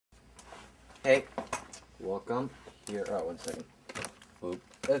Hey, welcome here. Oh, 1 second. Oop.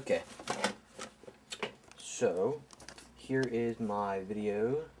 Okay. So, here is my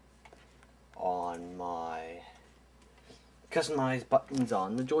video on my customized buttons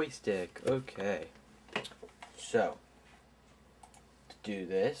on the joystick. Okay. So, to do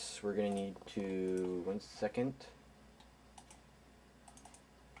this, we're going to need to, 1 second.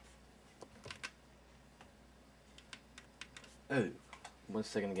 Oh, 1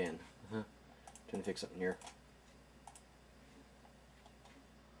 second again. Trying to fix something here.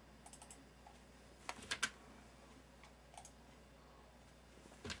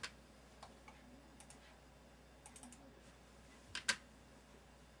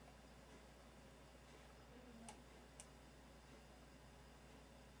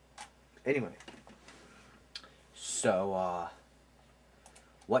 Anyway, so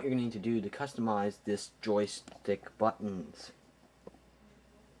what you're going to need to do to customize this joystick buttons.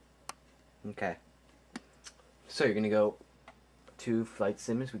 Okay, so you're going to go to Flight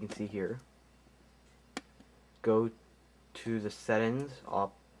Sim, as we can see here. Go to the settings,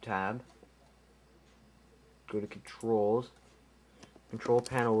 op tab. Go to controls. Control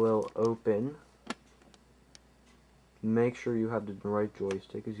panel will open. Make sure you have the right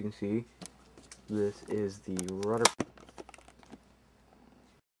joystick. As you can see, this is the rudder.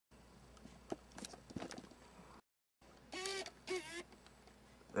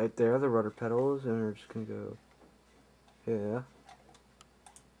 Right there, the rudder pedals, and we're just going to go here.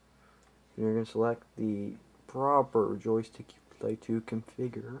 And you're going to select the proper joystick you'd like to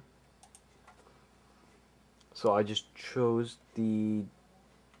configure. So I just chose the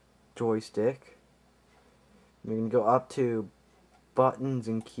joystick. You're going to go up to buttons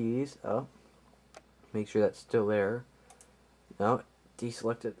and keys, up. Make sure that's still there. Now,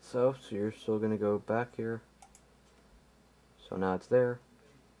 deselect it so you're still going to go back here. So now it's there.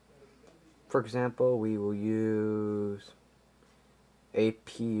 For example, we will use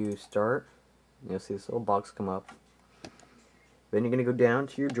APU start. You'll see this little box come up. Then you're going to go down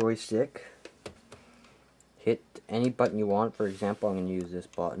to your joystick. Hit any button you want. For example, I'm going to use this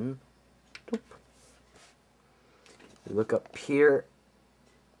button. Doop. You look up here,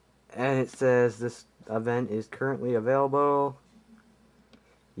 and it says this event is currently available.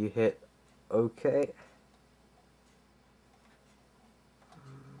 You hit OK.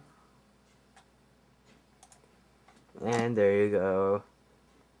 And there you go.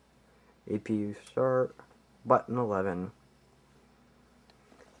 APU start, button 11.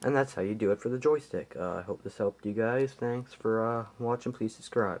 And that's how you do it for the joystick. I hope this helped you guys. Thanks for watching. Please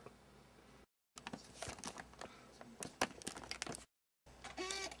subscribe.